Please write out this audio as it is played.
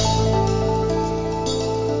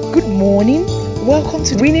Good morning. Welcome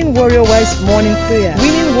to Winning Warrior Wise Morning Prayer.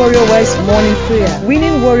 Winning Warrior Wise Morning Prayer.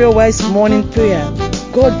 Winning Warrior Wise Morning Prayer.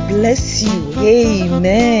 God bless you.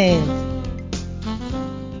 Amen.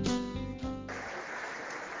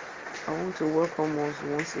 I want to welcome us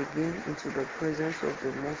once again into the presence of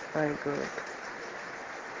the Most High God,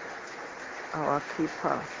 our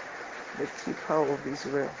keeper, the keeper of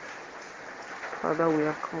Israel. Father, we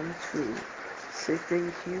have come to say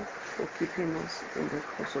thank you for keeping us in the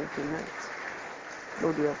course of the night.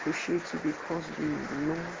 Lord, we appreciate you because we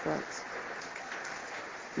know that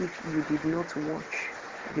if you did not watch,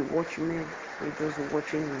 the watchmen were just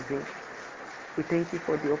watching in vain. We thank you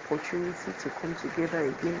for the opportunity to come together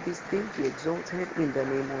again this day. Be exalted in the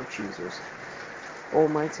name of Jesus.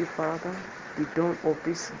 Almighty Father, the dawn of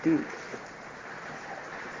this day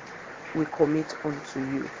we commit unto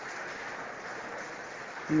you.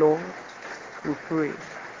 Lord, we pray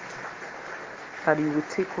that you will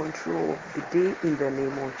take control of the day in the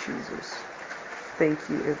name of Jesus. Thank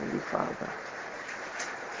you, Heavenly Father.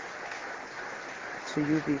 To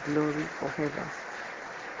you be glory forever.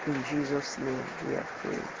 In Jesus' name we have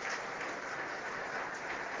prayed.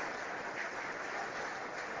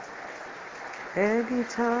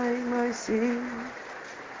 Anytime I see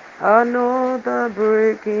another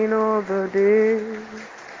breaking of the day,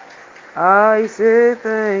 I say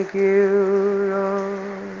thank you,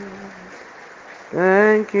 Lord.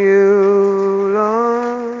 Thank you,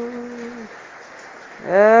 Lord.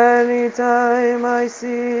 Anytime I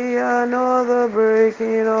see another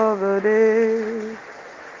breaking of the day,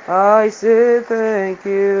 I say thank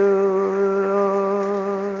you,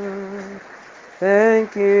 Lord.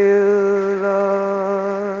 Thank you,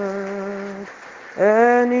 Lord.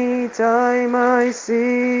 Anytime I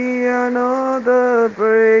see another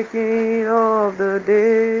breaking of the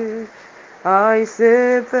day, I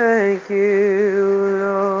say thank you,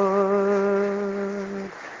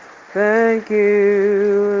 Lord. Thank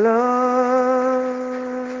you,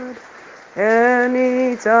 Lord.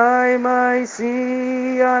 Anytime I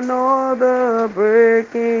see another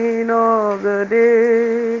breaking of the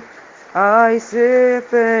day, I say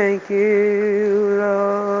thank you,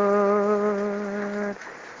 Lord.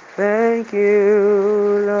 Thank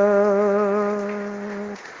you,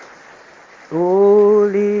 Lord.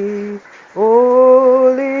 Holy,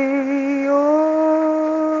 holy, holy,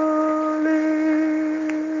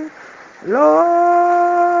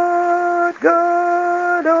 Lord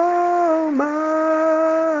God Almighty,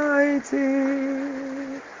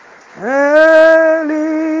 early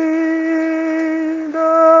in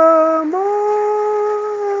the morning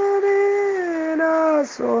our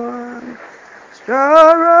sun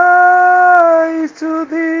shall rise to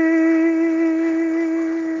thee.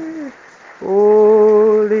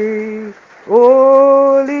 Holy,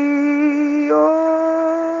 holy, holy,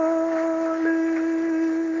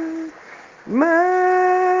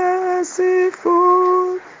 merciful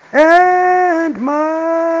and mighty,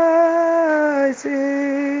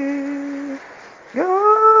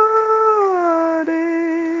 God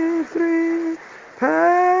in three persons,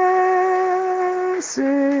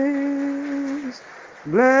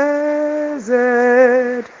 blessed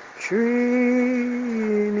Trinity.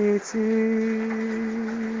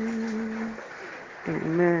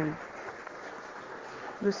 Amen.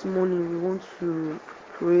 This morning we want to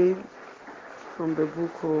pray from the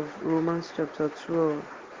book of Romans chapter 12,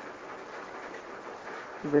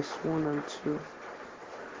 verse 1 and 2.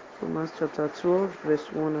 Romans chapter 12,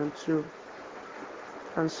 verse 1 and 2.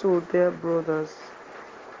 And so, dear brothers,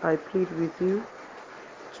 I plead with you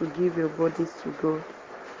to give your bodies to God.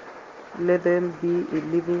 Let them be a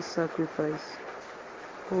living sacrifice,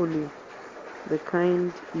 holy, the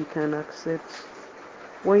kind you can accept.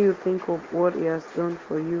 When you think of what He has done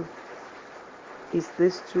for you, is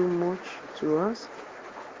this too much to ask?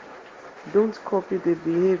 Don't copy the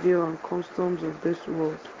behavior and customs of this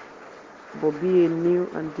world, but be a new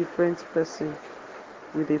and different person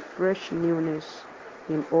with a fresh newness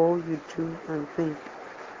in all you do and think.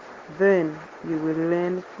 Then you will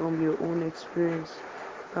learn from your own experience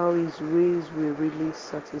how His ways will really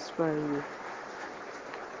satisfy you.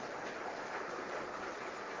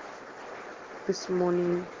 This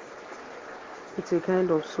morning, it's a kind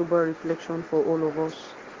of sober reflection for all of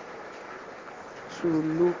us to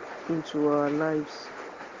look into our lives,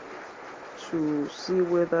 to see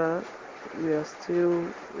whether we are still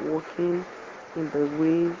walking in the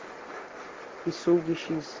way He so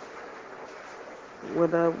wishes,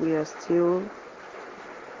 whether we are still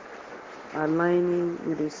aligning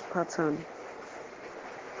with His pattern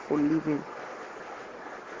for living.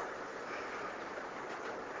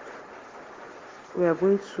 We are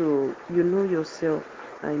going to, you know yourself,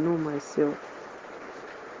 I know myself.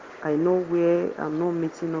 I know where I'm not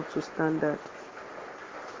meeting up to standard.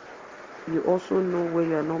 You also know where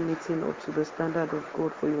you are not meeting up to the standard of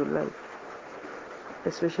God for your life,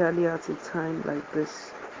 especially at a time like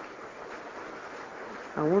this.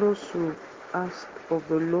 I want us to ask of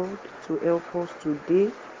the Lord to help us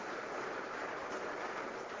today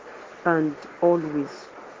and always.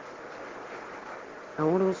 I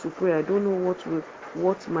want us to pray. I don't know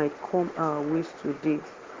what might come our ways today.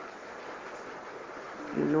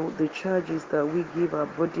 You know, the charges that we give our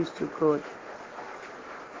bodies to God,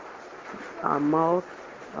 our mouth,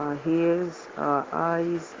 our ears, our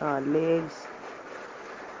eyes, our legs,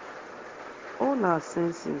 all our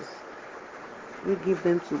senses. We give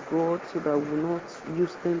them to God so that we will not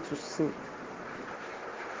use them to sin.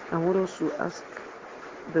 I want us to ask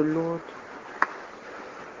the Lord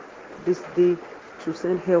this day to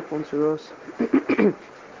send help unto us.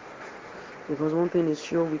 Because one thing is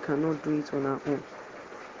sure, we cannot do it on our own.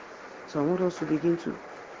 So I want us to begin to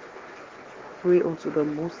pray unto the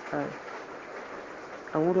Most High.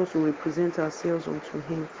 I want us to represent ourselves unto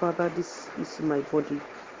Him. Father, this is my body.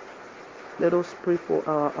 Let us pray for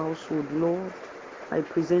our household. Lord, I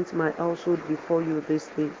present my household before you this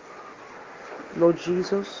day. Lord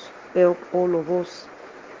Jesus, help all of us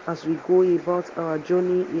as we go about our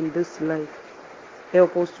journey in this life.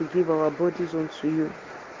 Help us to give our bodies unto you.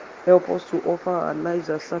 Help us to offer our lives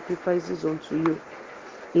as sacrifices unto you.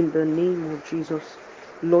 In the name of Jesus.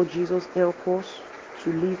 Lord Jesus, help us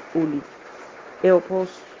to live holy. Help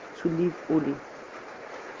us to live holy.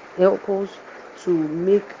 Help us to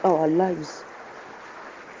make our lives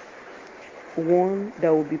one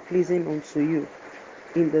that will be pleasing unto you.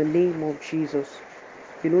 In the name of Jesus.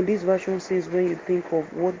 You know, this version says, when you think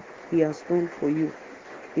of what He has done for you,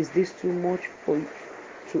 is this too much for you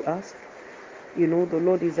to ask? You know, the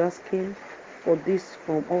Lord is asking for this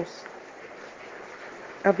from us.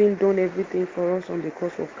 Having done everything for us on the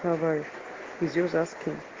cross of Calvary, He's just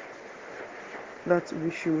asking that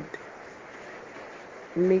we should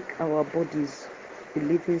make our bodies a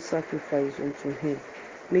living sacrifice unto Him.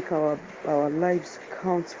 Make our lives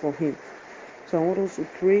count for Him. So I want us to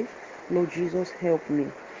pray, Lord Jesus, help me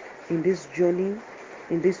in this journey,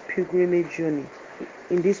 in this pilgrim journey.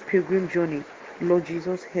 Lord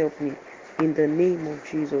Jesus, help me in the name of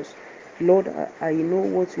Jesus. Lord, I know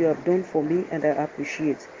what you have done for me and I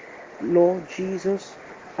appreciate. Lord Jesus,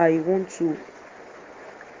 I want to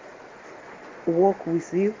walk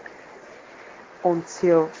with you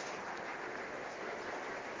until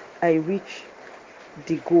I reach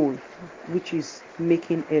the goal, which is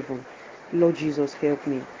making heaven. Lord Jesus, help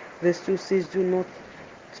me. Verse 2 says, do not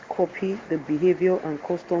copy the behavior and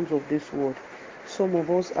customs of this world. Some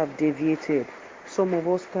of us have deviated. Some of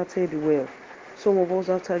us started well. Some of us,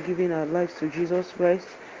 after giving our lives to Jesus Christ,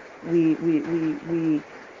 we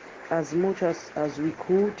as much as we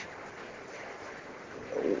could,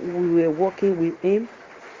 we were working with Him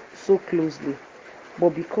so closely.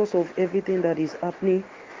 But because of everything that is happening,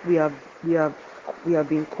 we have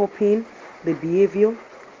been copying the behavior.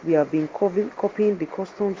 We have been copying the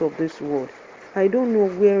customs of this world. I don't know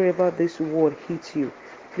wherever this word hits you.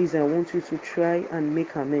 Please, I want you to try and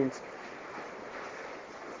make amends.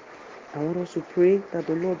 I want us to pray that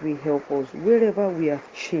the Lord will help us wherever we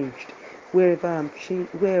have changed. Wherever I've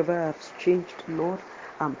changed, Lord,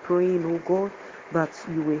 I'm praying, oh God, that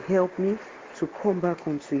you will help me to come back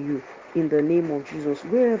unto you in the name of Jesus.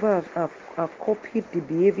 Wherever I've copied the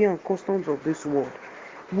behavior and customs of this world,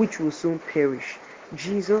 which will soon perish,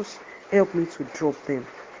 Jesus, help me to drop them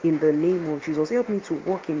in the name of Jesus. Help me to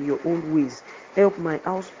walk in your own ways. Help my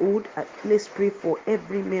household. Let's pray for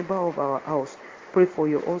every member of our house. Pray for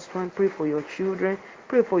your husband, pray for your children,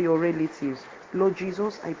 pray for your relatives. Lord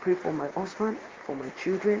Jesus, I pray for my husband, for my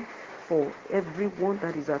children, for everyone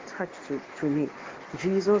that is attached to me.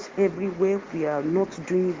 Jesus, everywhere we are not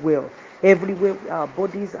doing well, everywhere our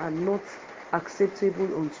bodies are not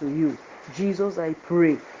acceptable unto you, Jesus, I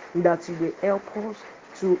pray that you will help us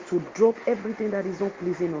to drop everything that is not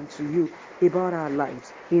pleasing unto you about our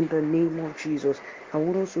lives in the name of Jesus. I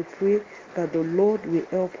want us to pray that the Lord will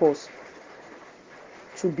help us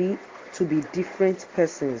to be different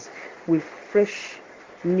persons with fresh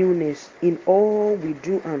newness in all we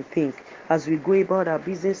do and think as we go about our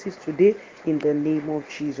businesses today in the name of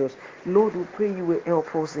Jesus. Lord, we pray you will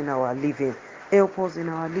help us in our living. Help us in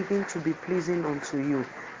our living to be pleasing unto you.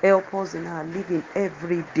 Help us in our living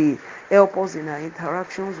every day. Help us in our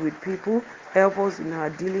interactions with people. Help us in our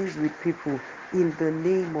dealings with people in the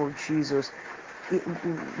name of Jesus.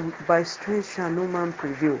 By strength shall no man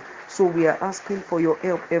prevail. So we are asking for your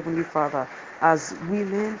help, Heavenly Father, as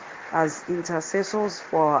women, as intercessors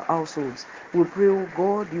for our households. We pray, oh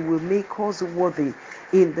God, you will make us worthy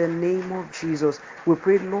in the name of Jesus. We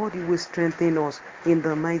pray, Lord, you will strengthen us in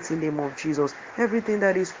the mighty name of Jesus. Everything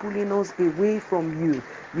that is pulling us away from you,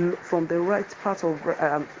 from the right path of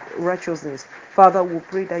righteousness, Father, we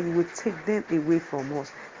pray that you will take them away from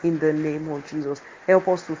us in the name of Jesus. Help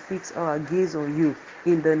us to fix our gaze on you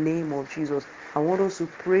in the name of Jesus. I want us to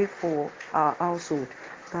pray for our household,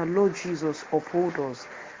 that Lord Jesus uphold us,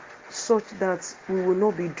 such that we will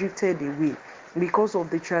not be drifted away because of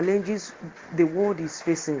the challenges the world is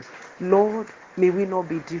facing. Lord, may we not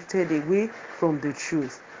be drifted away from the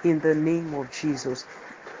truth in the name of Jesus.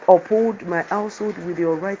 Uphold my household with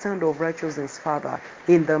your right hand of righteousness, Father,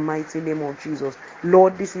 in the mighty name of Jesus.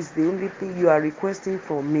 Lord, this is the only thing you are requesting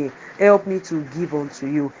from me. Help me to give unto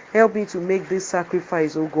you. Help me to make this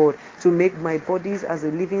sacrifice, oh God, to make my bodies as a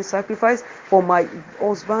living sacrifice for my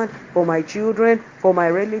husband, for my children, for my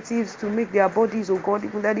relatives, to make their bodies, oh God,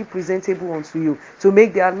 even that presentable unto you, to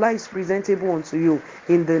make their lives presentable unto you,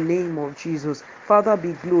 in the name of Jesus. Father,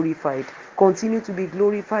 be glorified. Continue to be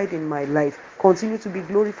glorified in my life. Continue to be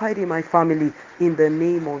glorified in my family, in the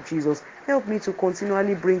name of Jesus. Help me to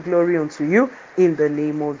continually bring glory unto you in the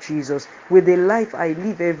name of Jesus. With the life I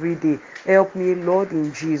live every day, help me, Lord,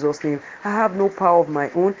 in Jesus' name. I have no power of my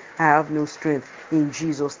own. I have no strength, in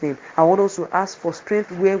Jesus' name. I want us to ask for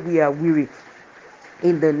strength where we are weary,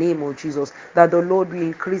 in the name of Jesus, that the Lord will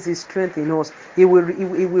increase his strength in us. He will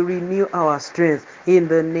renew our strength in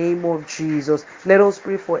the name of Jesus. Let us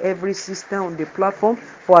pray for every sister on the platform,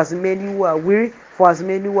 for as many who are weary, for as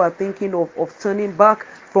many who are thinking of turning back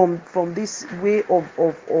from this way of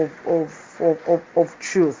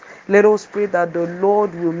truth. Let us pray that the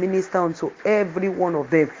Lord will minister unto every one of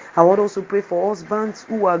them. I want us to pray for husbands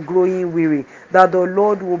who are growing weary, that the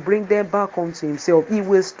Lord will bring them back unto himself. He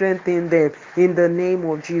will strengthen them in the name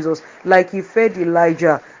of Jesus. Like he fed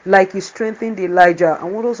Elijah, like he strengthened Elijah. I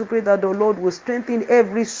want us to pray that the Lord will strengthen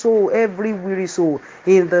every soul, every weary soul,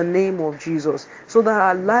 in the name of Jesus, so that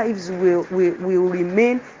our lives will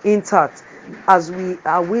remain intact as we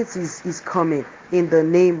await his coming, in the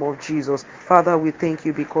name of Jesus. Father, we thank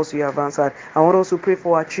you because you have answered. I want us to pray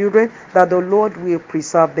for our children, that the Lord will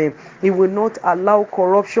preserve them. He will not allow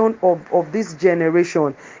corruption of this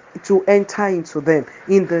generation to enter into them,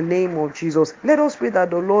 in the name of Jesus. Let us pray that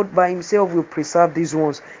the Lord by himself will preserve these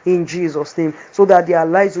ones, in Jesus' name, so that their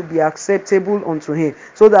lives will be acceptable unto him,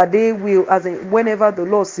 so that they will, whenever the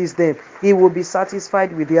Lord sees them, he will be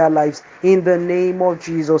satisfied with their lives, in the name of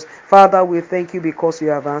Jesus. Father, we thank you because you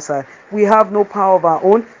have answered. We have no power of our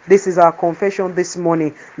own. This is our confession this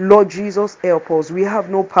morning. Lord Jesus, help us. We have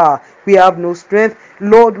no power. We have no strength.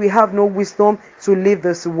 Lord, we have no wisdom to live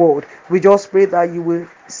this world. We just pray that you will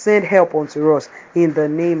send help unto us, in the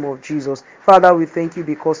name of Jesus. Father, we thank you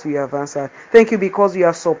because you have answered. Thank you because you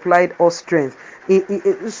have supplied us strength,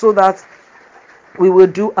 so that we will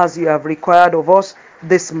do as you have required of us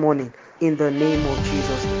this morning, in the name of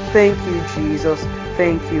Jesus. Thank you, Jesus.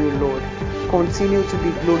 Thank you, Lord. Continue to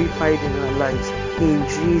be glorified in our lives. In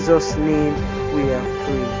Jesus' name we have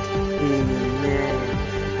prayed.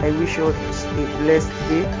 Amen. I wish you all a blessed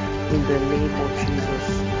day, in the name of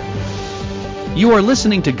Jesus. You are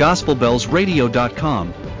listening to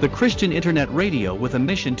GospelBellsRadio.com, the Christian internet radio with a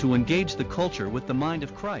mission to engage the culture with the mind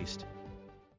of Christ.